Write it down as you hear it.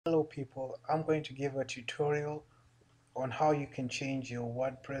Hello people, I'm going to give a tutorial on how you can change your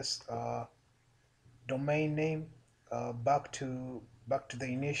WordPress domain name back to the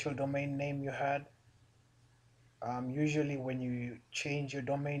initial domain name you had. Usually when you change your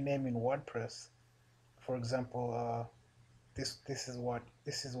domain name in WordPress, for example, this is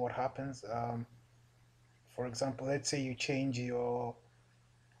what happens. For example, let's say you change your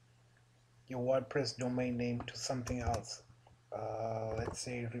WordPress domain name to something else. Let's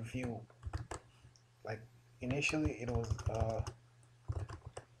say review. Like initially it was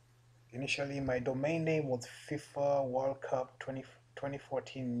Initially, my domain name was FIFA World Cup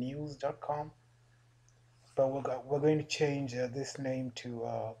 2014 news.com, but we're going to change this name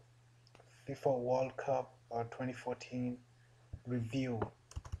to FIFA World Cup 2014 review.com.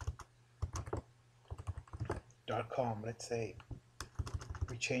 Let's say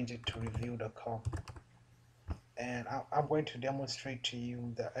we change it to review.com. And I'm going to demonstrate to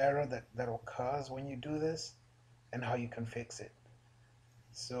you the error that occurs when you do this and how you can fix it.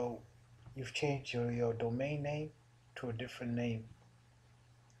 So you've changed your domain name to a different name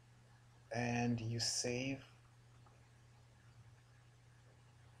and you save.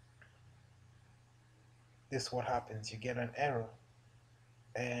 This is what happens. You get an error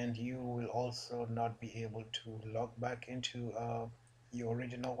and you will also not be able to log back into your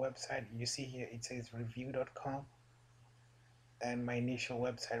original website. You see here it says review.com and my initial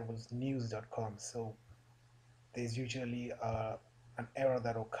website was news.com. So there's usually an error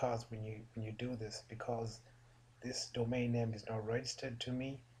that occurs when you do this, because this domain name is not registered to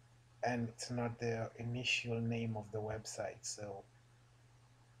me and it's not the initial name of the website.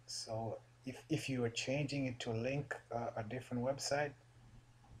 So if you are changing it to link a different website,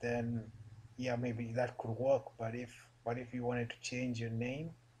 then yeah, maybe that could work. But if you wanted to change your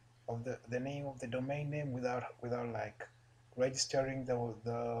name of the name of the domain name without like registering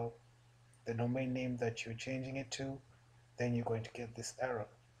the domain name that you're changing it to, then you're going to get this error.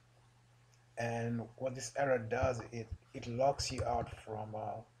 And what this error does, it locks you out from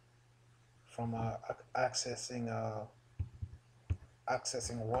accessing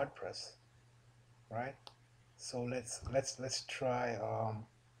WordPress, right? So let's try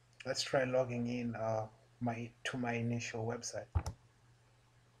logging in my initial website.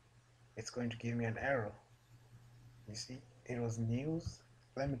 It's going to give me an error. You see, it was news.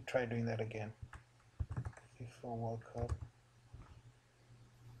 Let me try doing that again. FIFA World Cup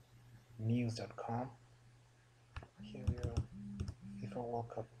news.com. Here we are. FIFA World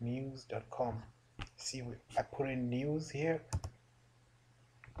Cup news.com. See, I put in news here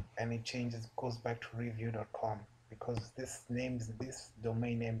and it changes, goes back to review.com because this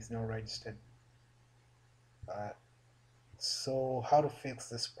domain name is not registered. Uh, so how to fix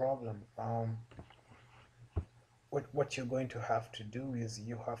this problem? What you're going to have to do is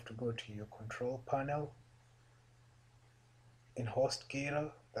you have to go to your control panel in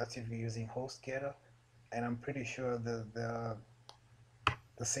HostGator. That's if you're using HostGator, and I'm pretty sure the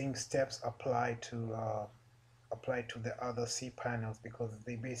same steps apply to the other cPanels because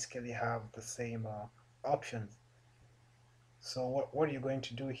they basically have the same options. So what you're going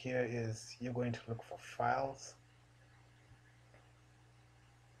to do here is you're going to look for files,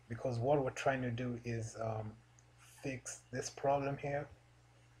 because what we're trying to do is fix this problem here.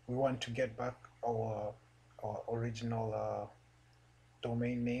 We want to get back our original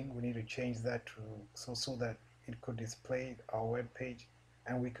domain name. We need to change that to so that it could display our web page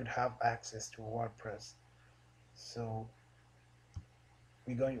and we could have access to WordPress. So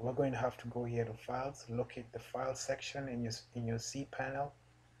we're going to have to go here to files, locate the file section in your cPanel,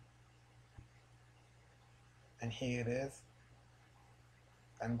 and here it is,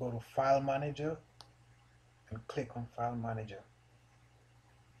 and go to File Manager and click on File Manager.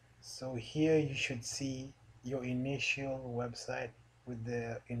 So here you should see your initial website with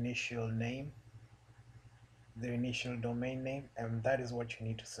the initial name, the initial domain name, and that is what you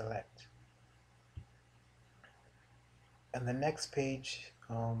need to select. And the next page,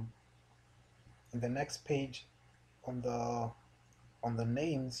 in the next page on the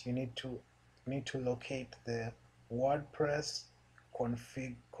names, you need to locate the WordPress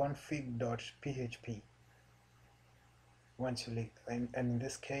config.php. Once you and in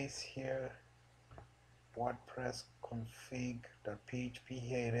this case here, WordPress config.php,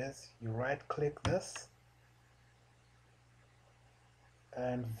 here it is. You right click this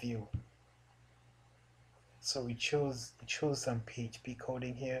and view. So it shows some PHP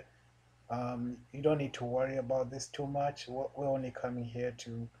coding here. You don't need to worry about this too much. We're only coming here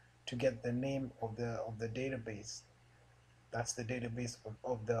to get the name of the database. That's the database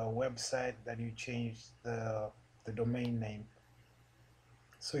of the website that you changed the domain name.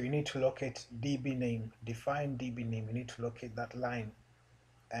 So you need to locate DB name, define DB name. You need to locate that line,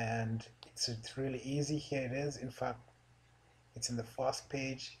 and it's really easy. Here it is. In fact, it's in the first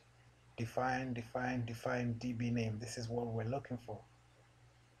page. Define DB name. This is what we're looking for.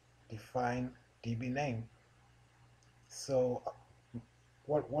 Define DB name. So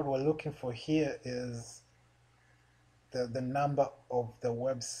what we're looking for here is the number of the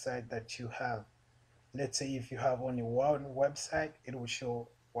website that you have. Let's say if you have only one website, it will show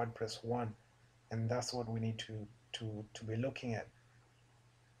WordPress 1, and that's what we need to be looking at.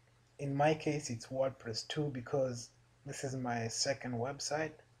 In my case, it's WordPress 2 because this is my second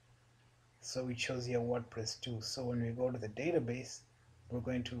website, so it shows here WordPress 2. So when we go to the database, we're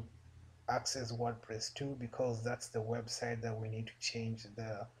going to access WordPress 2 because that's the website that we need to change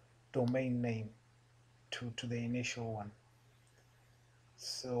the domain name to the initial one.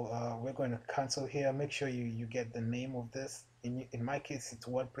 So we're going to cancel here. Make sure you get the name of this. In my case, it's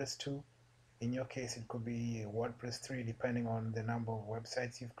WordPress 2. In your case, it could be WordPress 3, depending on the number of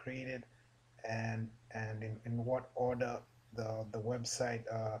websites you've created and in what order the website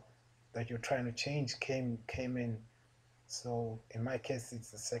that you're trying to change came in. So in my case, it's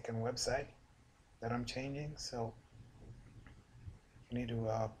the second website that I'm changing. So you need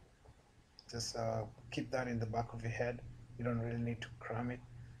to just keep that in the back of your head. You don't really need to cram it.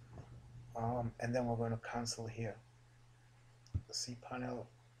 And then we're going to cancel here the cPanel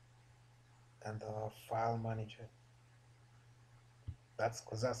and the file manager. That's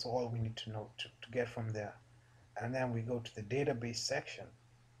because that's all we need to know to get from there. And then we go to the database section.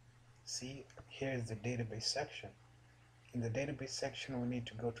 See, here is the database section. In the database section, we need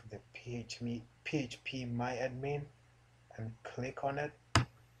to go to the PHP MyAdmin and click on it.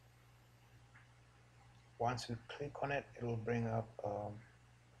 Once we click on it, it will bring up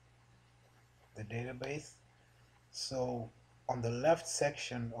the database. So on the left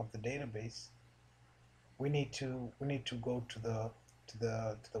section of the database, we need to go to the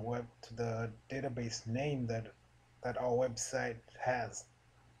database name that our website has.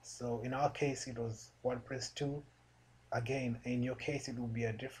 So in our case, it was WordPress 2. Again, in your case, it will be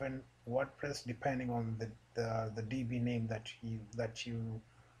a different WordPress depending on the DB name that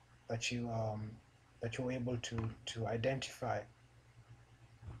you're able to identify.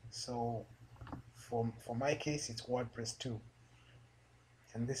 So for my case, it's WordPress 2,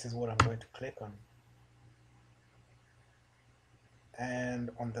 and this is what I'm going to click on. And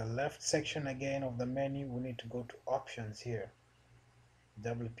on the left section again of the menu, we need to go to options here,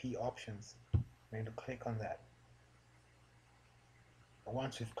 WP options. We need to click on that.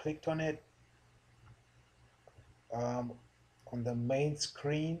 Once we've clicked on it, on the main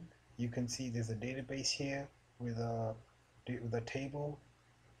screen, you can see there's a database here with a table.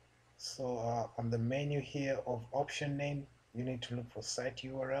 So on the menu here of option name, you need to look for site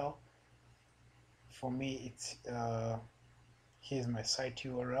URL. For me, it's here's my site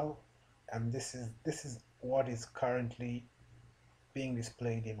URL, and this is what is currently being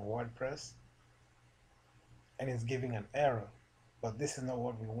displayed in WordPress, and it's giving an error. But this is not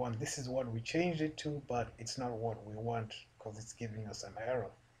what we want. This is what we changed it to, but it's not what we want because it's giving us an error.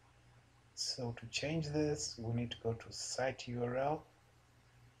 So to change this, we need to go to site URL,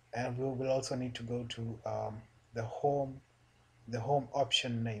 and we will also need to go to the home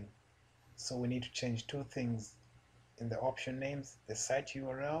option name. So we need to change two things in the option names: the site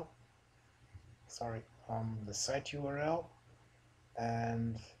URL, the site URL,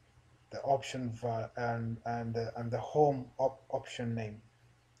 and the option and the home option name.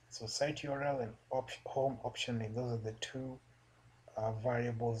 So site URL and home option name, those are the two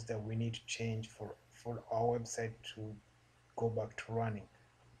variables that we need to change for our website to go back to running.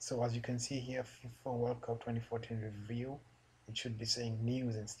 So as you can see here, FIFA World Cup 2014 review, it should be saying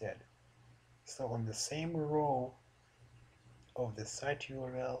news instead. So on the same row of the site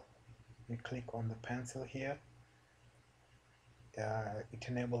URL, we click on the pencil here. It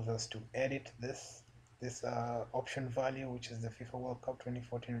enables us to edit this option value, which is the FIFA World Cup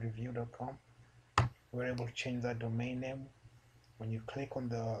 2014 review.com. We're able to change that domain name. When you click on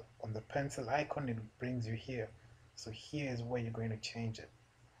the pencil icon, it brings you here. So here is where you're going to change it.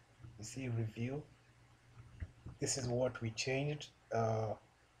 You see review. This is what we changed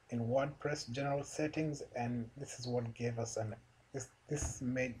in WordPress general settings, and this is what gave us this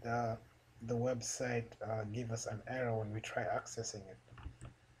made the website give us an error when we try accessing it.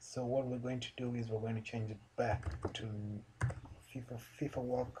 So what we're going to do is we're going to change it back to FIFA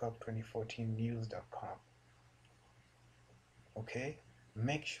World Cup 2014 news.com. Okay,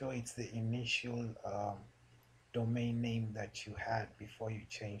 make sure it's the initial domain name that you had before you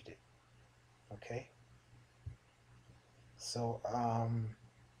changed it. Okay, so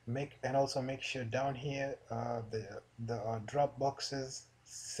also make sure down here the drop boxes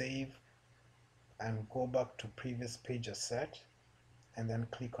save and go back to previous page as set, and then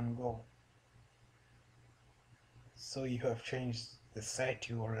click on go. So you have changed the site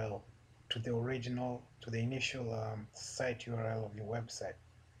URL to the initial site URL of your website.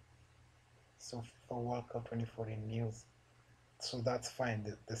 So for World Cup 2014 news. So that's fine.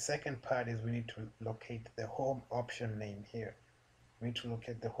 The second part is we need to locate the home option name here. We need to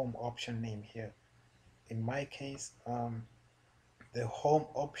locate the home option name here. In my case, the home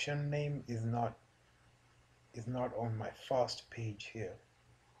option name is not on my first page here.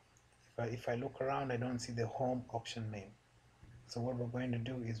 If I look around, I don't see the home option name. So what we're going to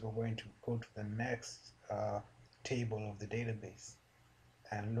do is we're going to go to the next table of the database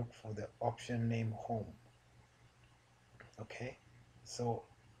and look for the option name home. Okay, so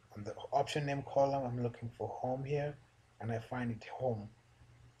on the option name column, I'm looking for home here, and I find it home,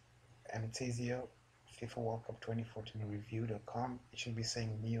 and it says here FIFA World Cup 2014 review.com. It should be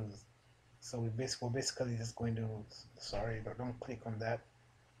saying news. So we're basically just going to, sorry, don't click on that.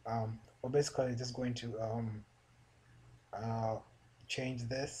 We're basically just going to change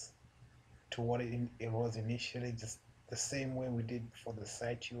this to what it was initially, just the same way we did for the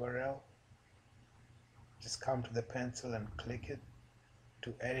site URL. Just come to the pencil and click it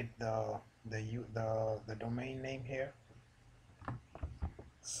to edit the domain name here.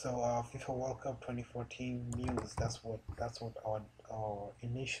 So FIFA World Cup 2014 news. That's what our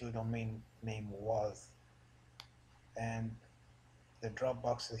initial domain name was, and the drop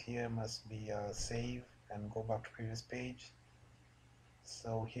boxes here must be save and go back to previous page.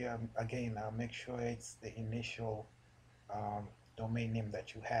 So here again, make sure it's the initial domain name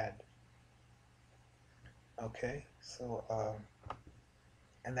that you had. Okay, so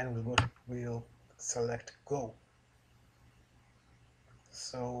and then we'll select go.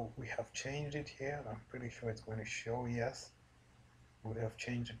 So we have changed it here. I'm pretty sure it's going to show yes. We have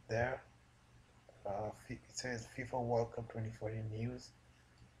changed it there. It says FIFA World Cup 2014 news,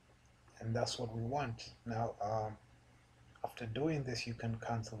 and that's what we want. Now after doing this, you can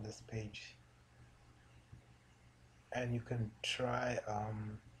cancel this page and you can try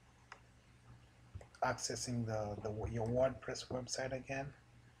accessing your WordPress website again.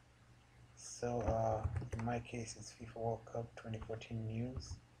 So in my case, it's FIFA World Cup 2014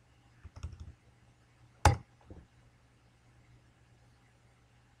 news.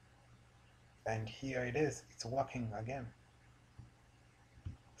 And here it is. It's working again.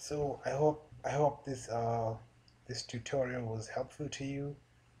 So I hope this tutorial was helpful to you,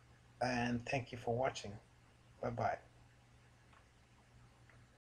 and thank you for watching. Bye bye.